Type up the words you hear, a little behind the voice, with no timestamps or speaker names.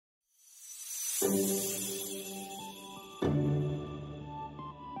Welcome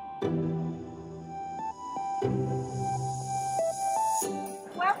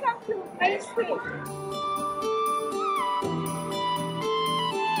to MainStreet.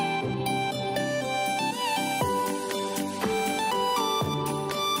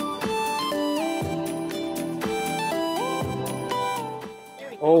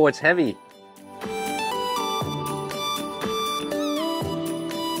 Oh, it's heavy.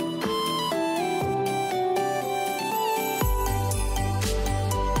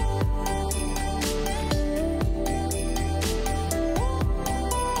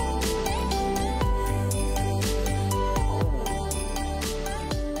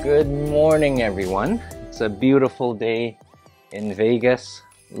 Good morning, everyone. It's a beautiful day in Vegas.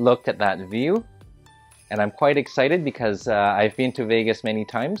 Look at that view. And I'm quite excited because I've been to Vegas many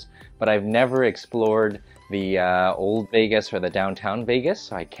times, but I've never explored the old Vegas or the downtown Vegas.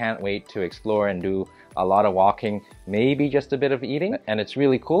 So I can't wait to explore and do a lot of walking, maybe just a bit of eating. And it's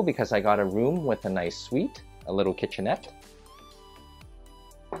really cool because I got a room with a nice suite, a little kitchenette.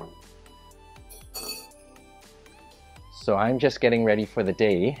 So I'm just getting ready for the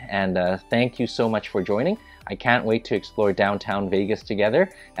day, and thank you so much for joining. I can't wait to explore downtown Vegas together,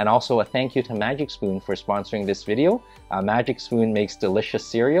 and also a thank you to Magic Spoon for sponsoring this video. Magic Spoon makes delicious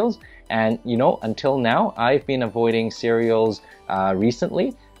cereals, and you know, until now I've been avoiding cereals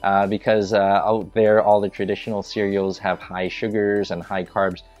recently because out there all the traditional cereals have high sugars and high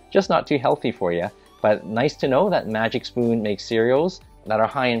carbs, just not too healthy for you. But nice to know that Magic Spoon makes cereals that are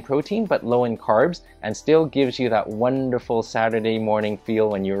high in protein but low in carbs and still gives you that wonderful Saturday morning feel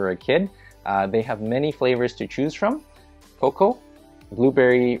when you were a kid. They have many flavors to choose from: cocoa,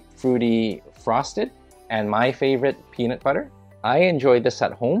 blueberry, fruity, frosted, and my favorite, peanut butter. I enjoy this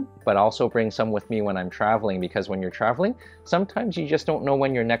at home, but also bring some with me when I'm traveling, because when you're traveling, sometimes you just don't know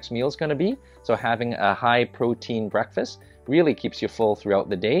when your next meal is going to be. So having a high protein breakfast really keeps you full throughout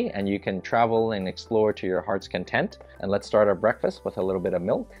the day, and you can travel and explore to your heart's content. And let's start our breakfast with a little bit of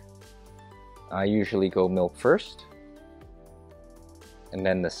milk. I usually go milk first, and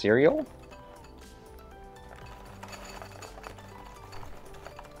then the cereal.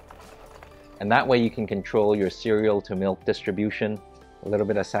 And that way you can control your cereal to milk distribution. A little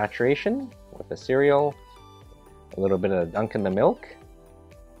bit of saturation with the cereal, a little bit of dunk in the milk,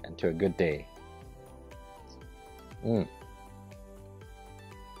 and to a good day.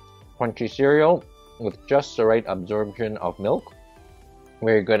 Crunchy cereal with just the right absorption of milk.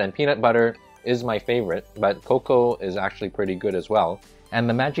 Very good. And peanut butter is my favorite, but cocoa is actually pretty good as well. And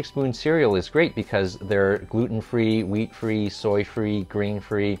the Magic Spoon cereal is great because they're gluten-free, wheat-free, soy-free,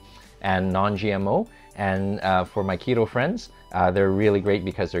 grain-free, and non-GMO. And for my keto friends, they're really great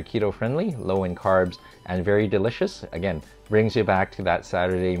because they're keto-friendly, low in carbs, and very delicious. Again, brings you back to that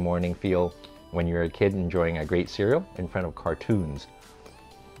Saturday morning feel when you're a kid enjoying a great cereal in front of cartoons.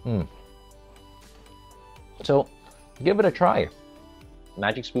 So give it a try.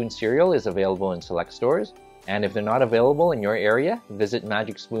 Magic Spoon cereal is available in select stores, and if they're not available in your area, visit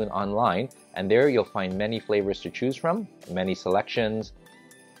Magic Spoon online, and there you'll find many flavors to choose from, many selections.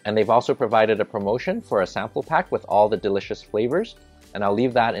 And they've also provided a promotion for a sample pack with all the delicious flavors, and I'll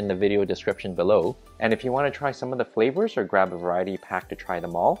leave that in the video description below. And if you want to try some of the flavors or grab a variety pack to try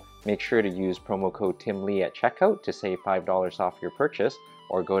them all, make sure to use promo code TimLee at checkout to save $5 off your purchase,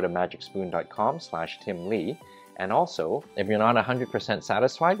 or go to magicspoon.com/TimLee. And also, if you're not 100%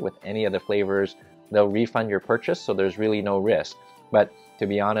 satisfied with any of the flavors, they'll refund your purchase, so there's really no risk. But to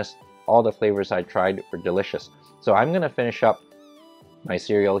be honest, all the flavors I tried were delicious. So I'm going to finish up my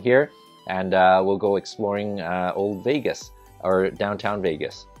cereal here, and we'll go exploring old Vegas, or downtown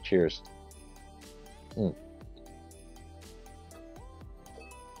Vegas. Cheers.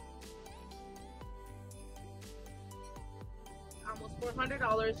 Almost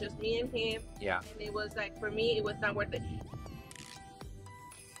 $400, just me and him. Yeah. And it was like, for me, it was not worth it.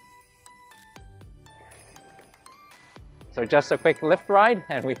 So just a quick Lyft ride,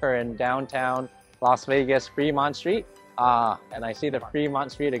 and we are in downtown Las Vegas, Fremont Street. And I see the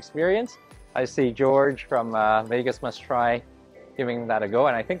Fremont Street experience. I see George from Vegas Must Try giving that a go.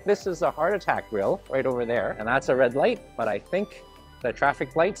 And I think this is a heart attack grill right over there. And that's a red light, but I think the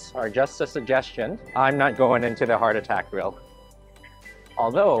traffic lights are just a suggestion. I'm not going into the heart attack grill.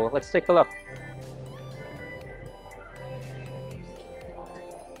 Although, let's take a look.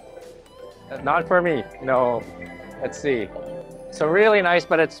 Not for me, no. Let's see. So really nice,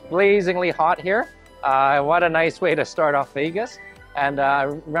 but it's blazingly hot here. What a nice way to start off Vegas. And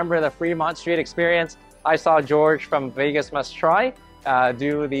remember the Fremont Street experience? I saw George from Vegas Must Try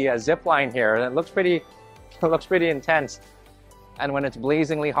do the zip line here. It looks pretty intense. And when it's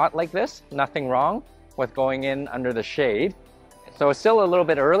blazingly hot like this, nothing wrong with going in under the shade. So it's still a little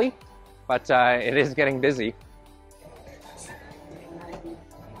bit early, but it is getting busy.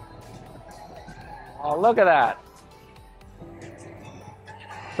 Oh, look at that.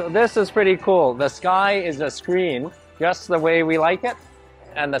 So this is pretty cool. The sky is a screen, just the way we like it.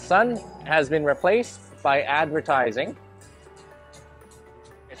 And the sun has been replaced by advertising.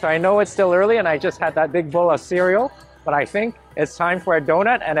 So I know it's still early and I just had that big bowl of cereal, but I think it's time for a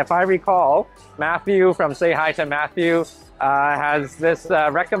donut. And if I recall, Matthew from Say Hi to Matthew has this,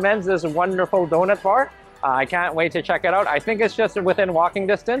 recommends this wonderful donut bar. I can't wait to check it out. I think it's just within walking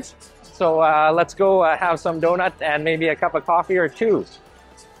distance. So let's go have some donut and maybe a cup of coffee or two.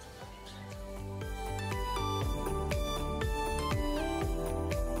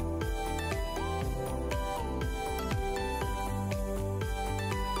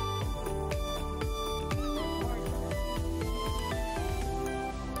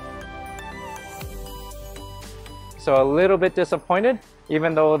 So a little bit disappointed,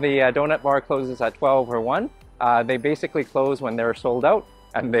 even though the donut bar closes at 12 or 1. They basically close when they're sold out,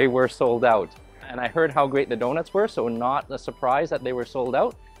 and they were sold out. And I heard how great the donuts were, so not a surprise that they were sold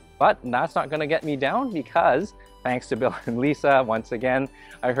out. But that's not gonna get me down because, thanks to Bill and Lisa, once again,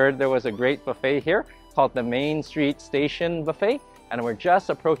 I heard there was a great buffet here called the MainStreet Station Buffet, and we're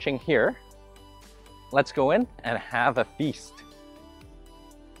just approaching here. Let's go in and have a feast.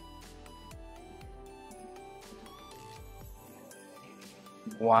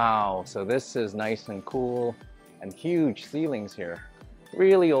 Wow, so this is nice and cool and huge ceilings here.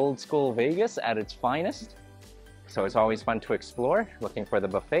 Really old school Vegas at its finest. So it's always fun to explore, looking for the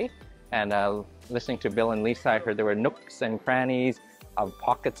buffet. And listening to Bill and Lisa, I heard there were nooks and crannies of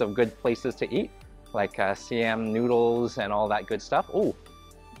pockets of good places to eat, like CM noodles and all that good stuff. Oh,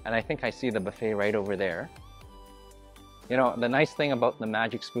 and I think I see the buffet right over there. You know, the nice thing about the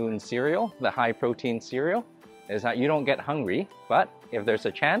Magic Spoon cereal, the high protein cereal, is that you don't get hungry, but if there's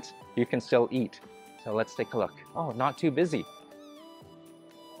a chance, you can still eat. So let's take a look. Oh, not too busy.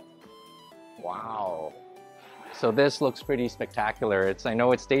 Wow. So this looks pretty spectacular. I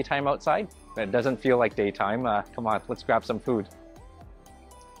know it's daytime outside, but it doesn't feel like daytime. Come on, let's grab some food.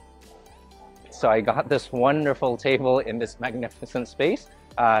 So I got this wonderful table in this magnificent space,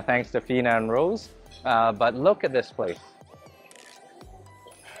 thanks to Fina and Rose. But look at this place.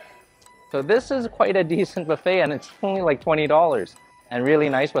 So this is quite a decent buffet and it's only like $20 and really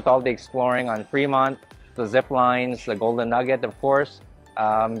nice with all the exploring on Fremont, the zip lines, the Golden Nugget, of course.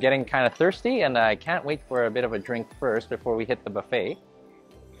 Getting kind of thirsty and I can't wait for a bit of a drink first before we hit the buffet.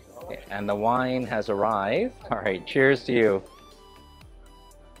 Okay, and the wine has arrived. All right, cheers to you.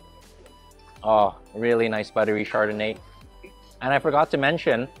 Oh, really nice buttery Chardonnay. And I forgot to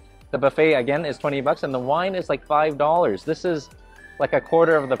mention, the buffet again is 20 bucks and the wine is like $5. This is like a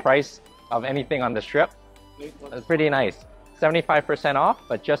quarter of the price of anything on the strip. It's pretty nice. 75% off,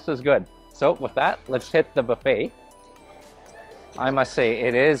 but just as good. So with that, let's hit the buffet. I must say,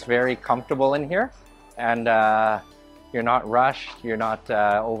 it is very comfortable in here. And you're not rushed, you're not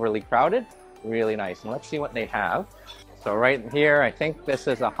overly crowded. Really nice. And let's see what they have. So right here, I think this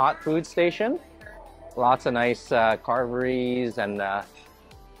is a hot food station. Lots of nice carveries and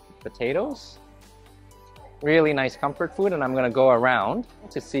potatoes. Really nice comfort food, and I'm gonna go around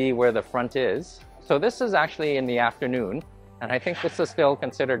to see where the front is. So this is actually in the afternoon, and I think this is still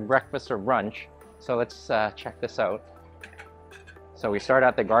considered breakfast or brunch. So let's check this out. So we start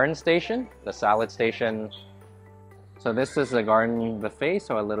at the garden station, the salad station. So this is the garden buffet,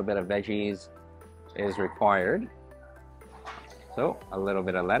 so a little bit of veggies is required. So a little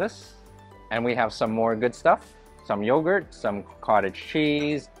bit of lettuce. And we have some more good stuff. Some yogurt, some cottage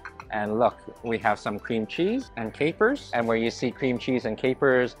cheese, and look, we have some cream cheese and capers. And where you see cream cheese and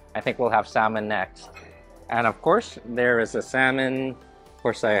capers, I think we'll have salmon next. And of course, there is the salmon. Of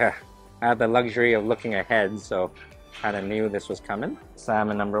course, I had the luxury of looking ahead, so kind of knew this was coming.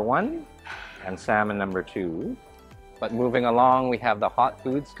 Salmon number 1 and salmon number 2. But moving along, we have the hot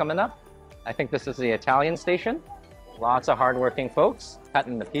foods coming up. I think this is the Italian station. Lots of hardworking folks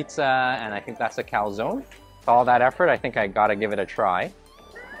cutting the pizza, and I think that's a calzone. With all that effort, I think I gotta give it a try.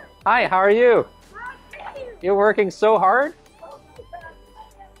 Hi, how are you? You're working so hard?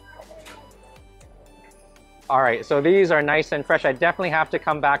 All right, so these are nice and fresh. I definitely have to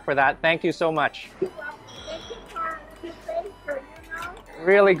come back for that. Thank you so much.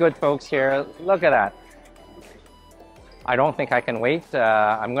 Really good folks here. Look at that. I don't think I can wait.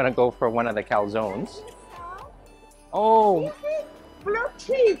 I'm gonna go for one of the calzones. Oh, Blue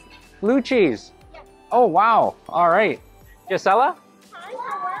cheese. Blue cheese. Yes. Oh, wow. All right. Gisela? Hi,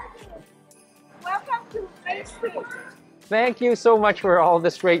 how are you? Welcome to MainStreet. Thank you so much for all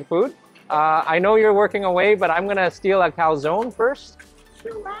this great food. I know you're working away, but I'm gonna steal a calzone first.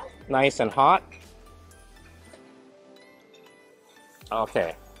 Nice and hot.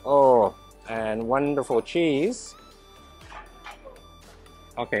 Okay. Oh, and wonderful cheese.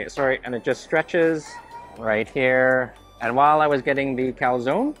 Okay, sorry, and it just stretches right here. And while I was getting the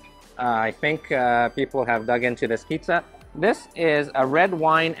calzone, I think people have dug into this pizza. This is a red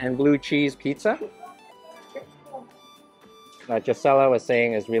wine and blue cheese pizza that Gisela was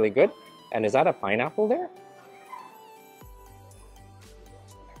saying is really good. And is that a pineapple there?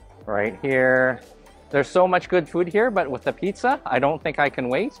 Right here. There's so much good food here, but with the pizza, I don't think I can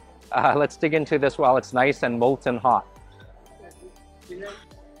wait. Let's dig into this while it's nice and molten hot.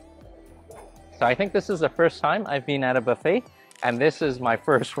 So I think this is the first time I've been at a buffet, and this is my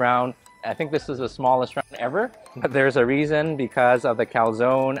first round. I think this is the smallest round ever, but there's a reason, because of the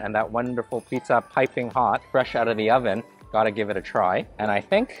calzone and that wonderful pizza piping hot, fresh out of the oven. Gotta give it a try. And I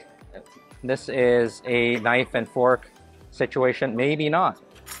think this is a knife and fork situation. Maybe not.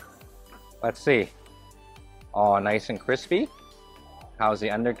 Let's see. Oh, nice and crispy. How's the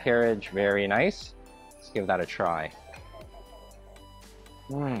undercarriage? Very nice. Let's give that a try.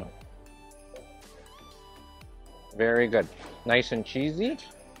 Very good. Nice and cheesy.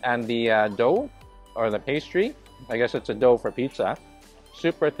 And the dough, or the pastry, I guess it's a dough for pizza.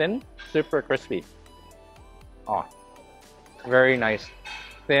 Super thin, super crispy. Oh, very nice.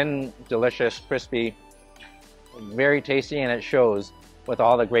 Thin, delicious, crispy. Very tasty, and it shows with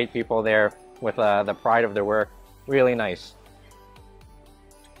all the great people there, with the pride of their work. Really nice.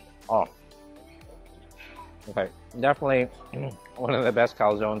 Oh. Okay, definitely one of the best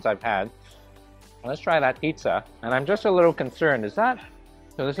calzones I've had. Let's try that pizza. And I'm just a little concerned. Is that...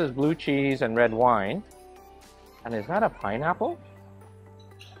 So this is blue cheese and red wine. And is that a pineapple?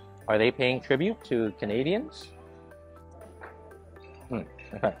 Are they paying tribute to Canadians?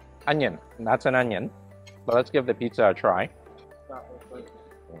 Okay. Onion. That's an onion. But let's give the pizza a try.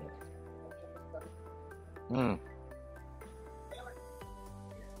 I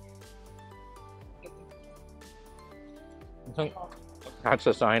think that's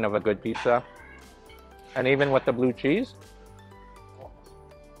a sign of a good pizza. And even with the blue cheese,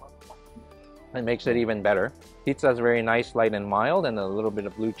 it makes it even better. Pizza is very nice, light and mild, and a little bit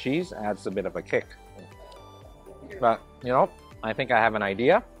of blue cheese adds a bit of a kick. But, you know, I think I have an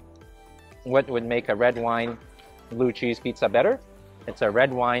idea. What would make a red wine blue cheese pizza better? It's a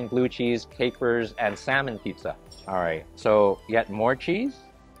red wine, blue cheese, capers, and salmon pizza. All right, so yet more cheese,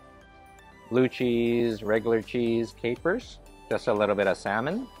 blue cheese, regular cheese, capers, just a little bit of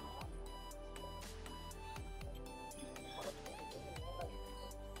salmon.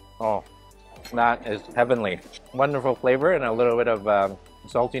 Oh, that is heavenly. Wonderful flavor and a little bit of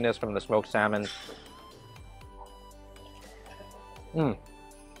saltiness from the smoked salmon.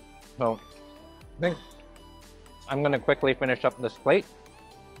 So, I think I'm going to quickly finish up this plate.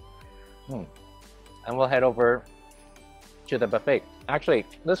 And we'll head over to the buffet. Actually,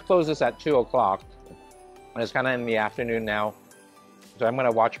 this closes at 2 o'clock. And it's kind of in the afternoon now. So I'm going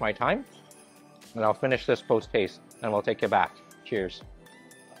to watch my time. And I'll finish this post-taste. And we'll take you back. Cheers.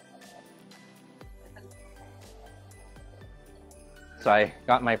 So I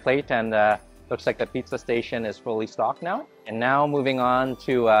got my plate, and looks like the pizza station is fully stocked now. And now moving on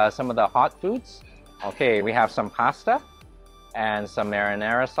to some of the hot foods. Okay, we have some pasta and some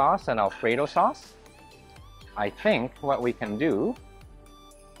marinara sauce and Alfredo sauce. I think what we can do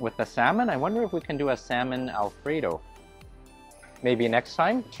with the salmon, I wonder if we can do a salmon Alfredo. Maybe next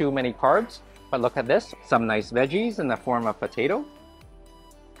time. Too many carbs. But look at this. Some nice veggies in the form of potato.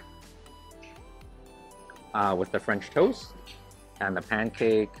 With the French toast. And the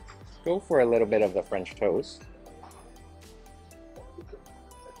pancake. Go for a little bit of the French toast.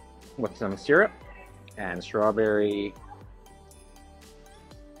 With some syrup and strawberry.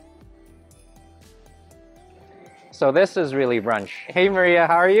 So this is really brunch. Hey Maria,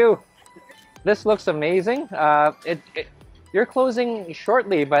 how are you? This looks amazing. You're closing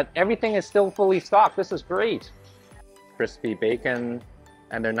shortly, but everything is still fully stocked. This is great. Crispy bacon,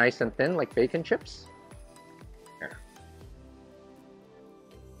 and they're nice and thin like bacon chips.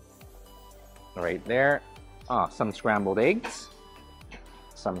 Right there. Some scrambled eggs,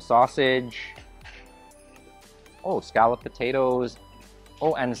 some sausage, scalloped potatoes,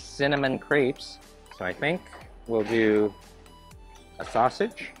 and cinnamon crepes. So I think we'll do a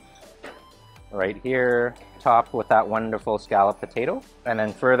sausage right here, topped with that wonderful scalloped potato, and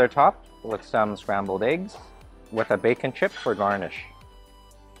then further topped with some scrambled eggs with a bacon chip for garnish.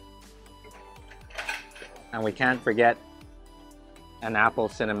 And we can't forget an apple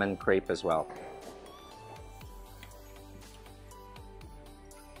cinnamon crepe as well.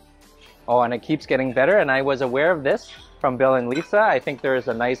 Oh, and it keeps getting better. And I was aware of this from Bill and Lisa. I think there is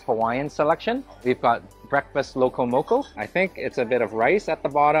a nice Hawaiian selection. We've got breakfast loco moco. I think it's a bit of rice at the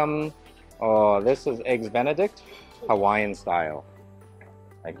bottom. Oh, this is eggs Benedict, Hawaiian style.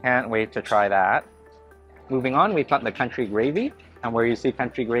 I can't wait to try that. Moving on, we've got the country gravy. And where you see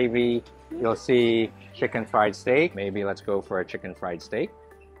country gravy, you'll see chicken fried steak. Maybe let's go for a chicken fried steak.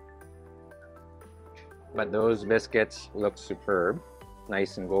 But those biscuits look superb.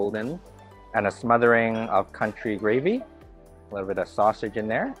 Nice and golden. And a smothering of country gravy. A little bit of sausage in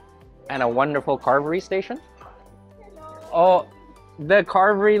there. And a wonderful carvery station. Oh, the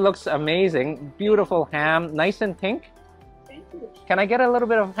carvery looks amazing. Beautiful ham, nice and pink. Can I get a little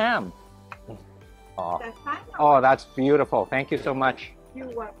bit of ham? Oh, oh, that's beautiful. Thank you so much. You're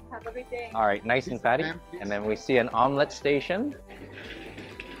welcome. Have a good day. All right, nice and fatty. And then we see an omelet station.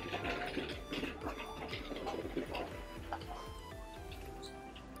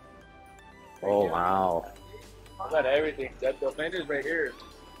 Oh, wow. I got everything. That the menu is right here.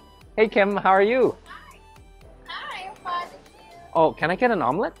 Hey, Kim, how are you? Hi. Hi, I'm fine. Oh, can I get an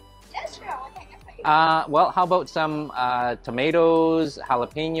omelet? Yes, sure. What can I get for you? Well, how about some tomatoes,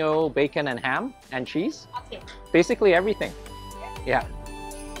 jalapeno, bacon, and ham and cheese? Okay. Basically everything. Yeah.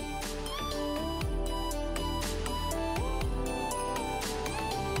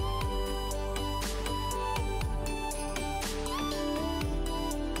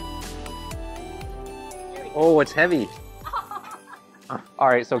 Oh, it's heavy. All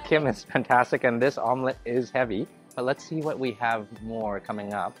right, so Kim is fantastic, and this omelet is heavy. But let's see what we have more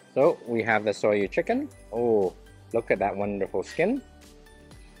coming up. So we have the soyu chicken. Oh, look at that wonderful skin.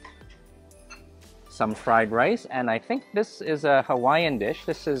 Some fried rice, and I think this is a Hawaiian dish.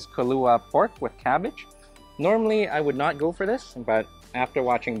 This is kalua pork with cabbage. Normally I would not go for this, but after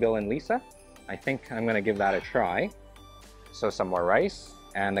watching Bill and Lisa, I think I'm gonna give that a try. So some more rice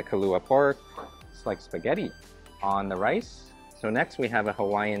and the kalua pork. It's like spaghetti on the rice. So next we have a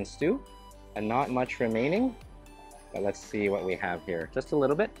Hawaiian stew, and not much remaining. But let's see what we have here. Just a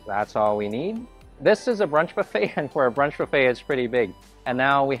little bit. That's all we need. This is a brunch buffet, and for a brunch buffet, it's pretty big. And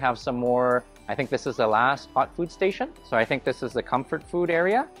now we have some more. I think this is the last hot food station. So I think this is the comfort food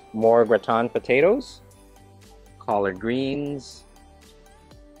area. More gratin potatoes, collard greens,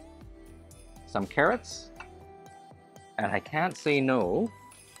 some carrots. And I can't say no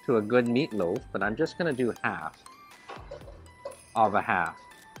to a good meatloaf, but I'm just gonna do half of a half.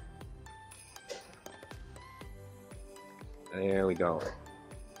 There we go.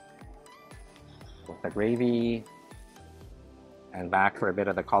 With the gravy, and back for a bit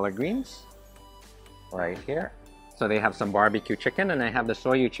of the collard greens right here. So they have some barbecue chicken, and I have the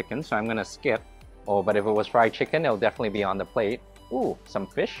soyu chicken, so I'm gonna skip. Oh, but if it was fried chicken, it'll definitely be on the plate. Ooh, some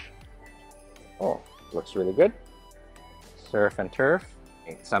fish. Oh, looks really good. Surf and turf.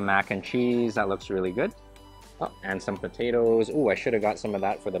 Some mac and cheese, that looks really good. Oh, and some potatoes. Ooh, I should have got some of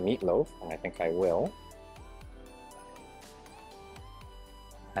that for the meatloaf, and I think I will.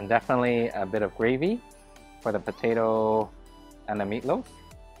 And definitely a bit of gravy for the potato and the meatloaf.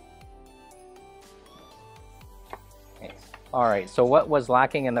 Okay. All right, so what was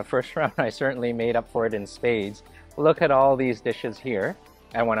lacking in the first round, I certainly made up for it in spades. Look at all these dishes here.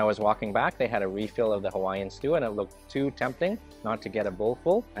 And when I was walking back, they had a refill of the Hawaiian stew, and it looked too tempting not to get a bowl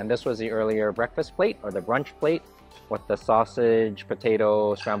full. And this was the earlier breakfast plate, or the brunch plate, with the sausage,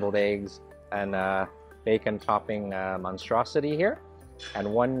 potato, scrambled eggs, and bacon topping monstrosity here.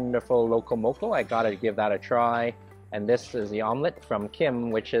 And wonderful loco moco. I gotta give that a try. And this is the omelet from Kim,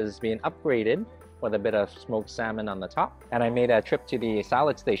 which has been upgraded with a bit of smoked salmon on the top. And I made a trip to the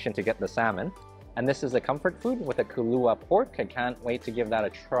salad station to get the salmon. And this is a comfort food with a kalua pork. I can't wait to give that a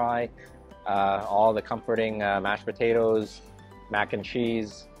try. All the comforting mashed potatoes, mac and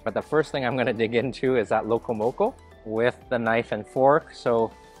cheese. But the first thing I'm gonna dig into is that loco moco with the knife and fork.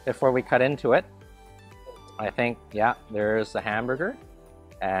 So before we cut into it, I think, yeah, there's the hamburger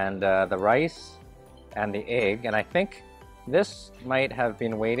and the rice and the egg. And I think this might have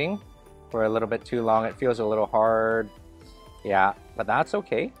been waiting for a little bit too long. It feels a little hard. Yeah, but that's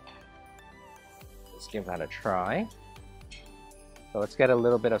okay. Let's give that a try. So let's get a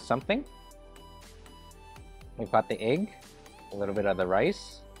little bit of something. We've got the egg, a little bit of the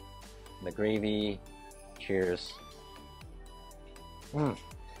rice, the gravy. Cheers.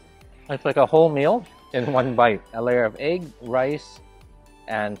 It's like a whole meal in one bite. A layer of egg, rice,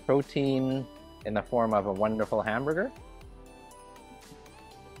 and protein in the form of a wonderful hamburger.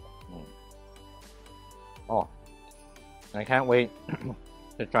 Oh, I can't wait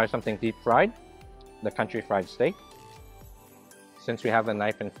to try something deep fried. The country fried steak. Since we have the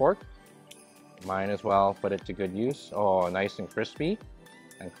knife and fork, might as well put it to good use. Oh, nice and crispy.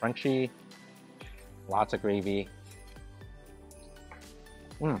 and crunchy. Lots of gravy.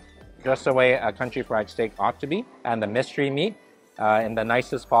 Just the way a country fried steak ought to be. And the mystery meat in the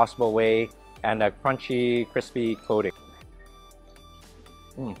nicest possible way, and a crunchy, crispy coating.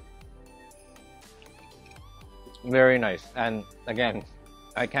 Very nice. And again,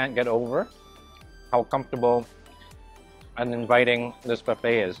 I can't get over how comfortable and inviting this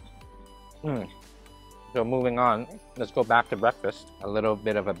buffet is. So moving on, let's go back to breakfast. A little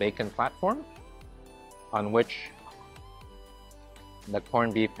bit of a bacon platform on which the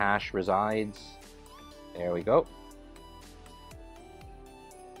corned beef hash resides. There we go.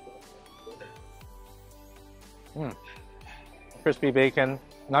 Crispy bacon.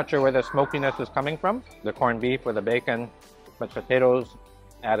 Not sure where the smokiness is coming from. The corned beef or the bacon, but potatoes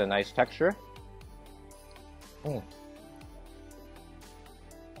add a nice texture.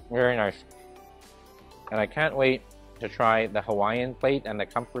 Very nice. And I can't wait to try the Hawaiian plate and the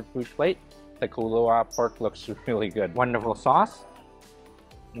comfort food plate. The kulua pork looks really good. Wonderful sauce.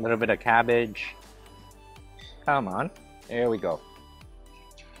 A little bit of cabbage. Come on. There we go.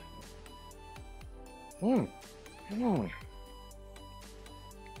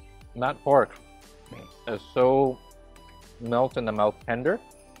 That pork is so melt in the mouth tender.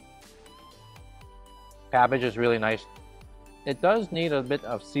 Cabbage is really nice. It does need a bit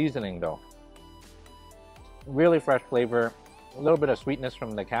of seasoning though. Really fresh flavor, a little bit of sweetness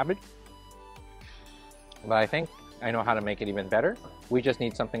from the cabbage. But I think I know how to make it even better. We just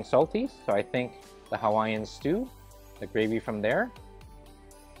need something salty, so I think the Hawaiian stew, the gravy from there,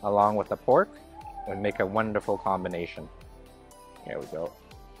 along with the pork, would make a wonderful combination. There we go.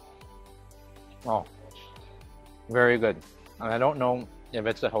 Oh, very good. And I don't know if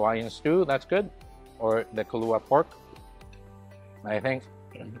it's the Hawaiian stew that's good, or the kulua pork. I think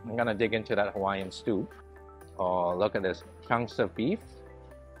I'm gonna dig into that Hawaiian stew. Oh, look at this. Chunks of beef.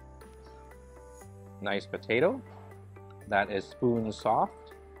 Nice potato. That is spoon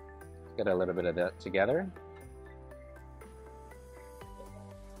soft. Get a little bit of that together.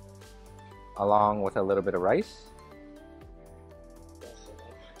 Along with a little bit of rice.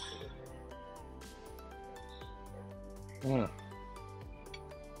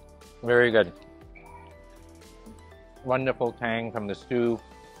 Very good. Wonderful tang from the stew.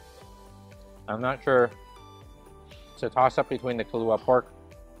 I'm not sure. It's a toss-up between the kulua pork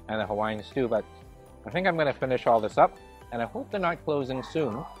and the Hawaiian stew, but I think I'm going to finish all this up, and I hope they're not closing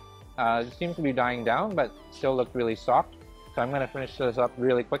soon. It seems to be dying down, but still look really soft. So I'm going to finish this up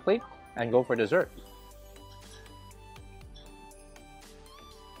really quickly and go for dessert.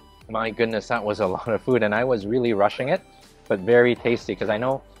 My goodness, that was a lot of food, and I was really rushing it, but very tasty because I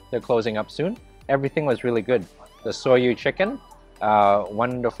know they're closing up soon. Everything was really good. The soyu chicken,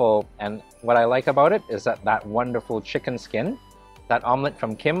 wonderful, and what I like about it is that wonderful chicken skin. That omelet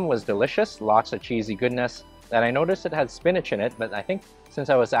from Kim was delicious, lots of cheesy goodness. And I noticed it had spinach in it, but I think since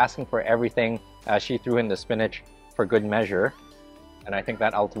I was asking for everything, she threw in the spinach for good measure. And I think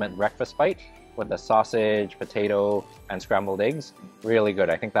that ultimate breakfast bite with the sausage, potato, and scrambled eggs, really good.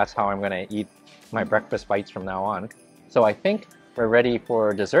 I think that's how I'm going to eat my breakfast bites from now on. So I think we're ready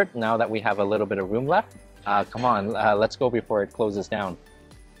for dessert now that we have a little bit of room left. Come on, let's go before it closes down.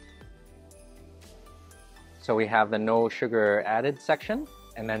 So we have the no sugar added section,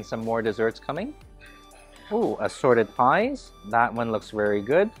 and then some more desserts coming. Ooh, assorted pies. That one looks very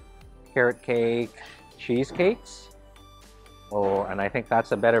good. Carrot cake, cheesecakes. Oh, and I think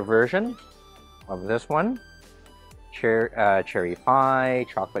that's a better version of this one. Cherry pie,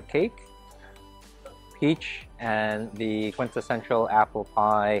 chocolate cake, peach, and the quintessential apple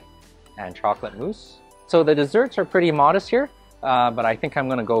pie and chocolate mousse. So the desserts are pretty modest here, but I think I'm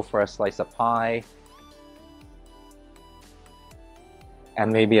going to go for a slice of pie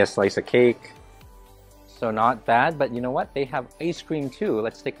and maybe a slice of cake. So not bad, but you know what? They have ice cream too.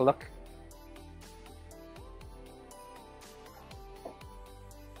 Let's take a look.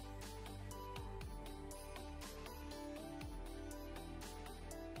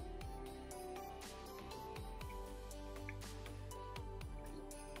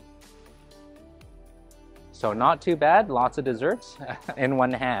 So not too bad, lots of desserts in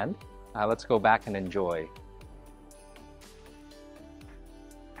one hand. Let's go back and enjoy.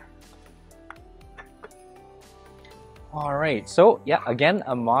 All right, so yeah, again,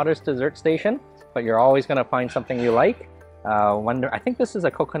 a modest dessert station, but you're always gonna find something you like. I think this is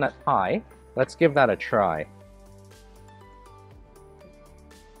a coconut pie. Let's give that a try.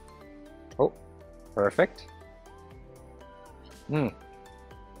 Oh, perfect. It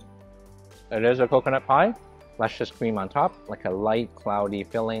is a coconut pie. Luscious cream on top, like a light, cloudy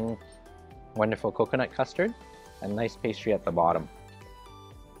filling. Wonderful coconut custard, and nice pastry at the bottom.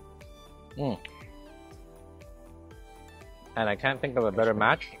 And I can't think of a better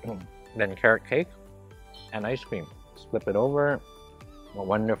match than carrot cake and ice cream. Flip it over, a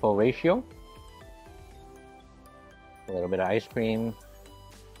wonderful ratio. A little bit of ice cream.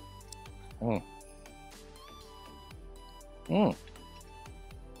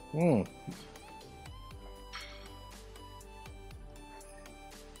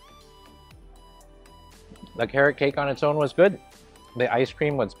 The carrot cake on its own was good. The ice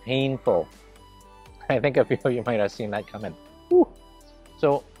cream was painful. I think a few of you might have seen that coming. Whew.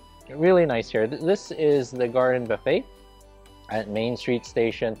 So really nice here. This is the Garden Buffet at Main Street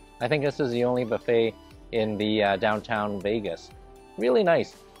Station. I think this is the only buffet in the downtown Vegas. Really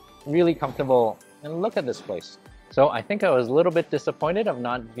nice, really comfortable, and look at this place. So I think I was a little bit disappointed of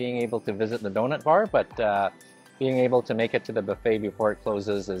not being able to visit the donut bar, but being able to make it to the buffet before it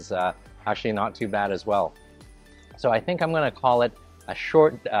closes is actually not too bad as well. So I think I'm gonna call it a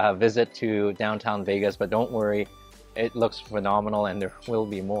short visit to downtown Vegas, but don't worry, it looks phenomenal and there will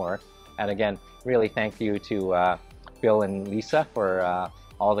be more. And again, really thank you to Bill and Lisa for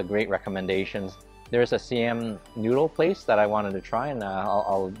all the great recommendations. There's a CM noodle place that I wanted to try, and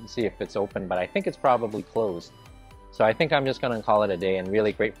I'll see if it's open, but I think it's probably closed. So I think I'm just gonna call it a day, and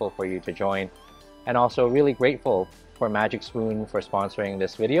really grateful for you to join. And also really grateful for Magic Spoon for sponsoring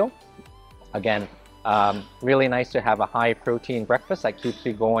this video. Again, really nice to have a high protein breakfast that keeps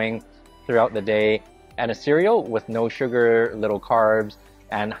you going throughout the day, and a cereal with no sugar, little carbs,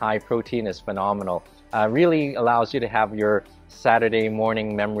 and high protein is phenomenal. Really allows you to have your Saturday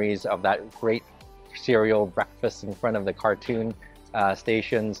morning memories of that great cereal breakfast in front of the cartoon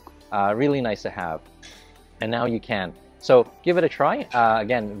stations. Really nice to have, and now you can. So give it a try.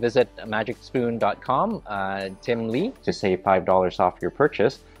 Again, visit magicspoon.com, Tim Lee, to save $5 off your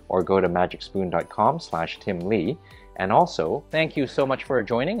purchase, or go to magicspoon.com/Tim Lee. And also, thank you so much for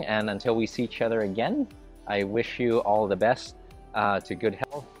joining, and until we see each other again, I wish you all the best, to good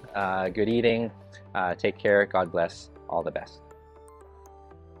health, good eating, take care, God bless, all the best.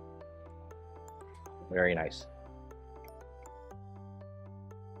 Very nice.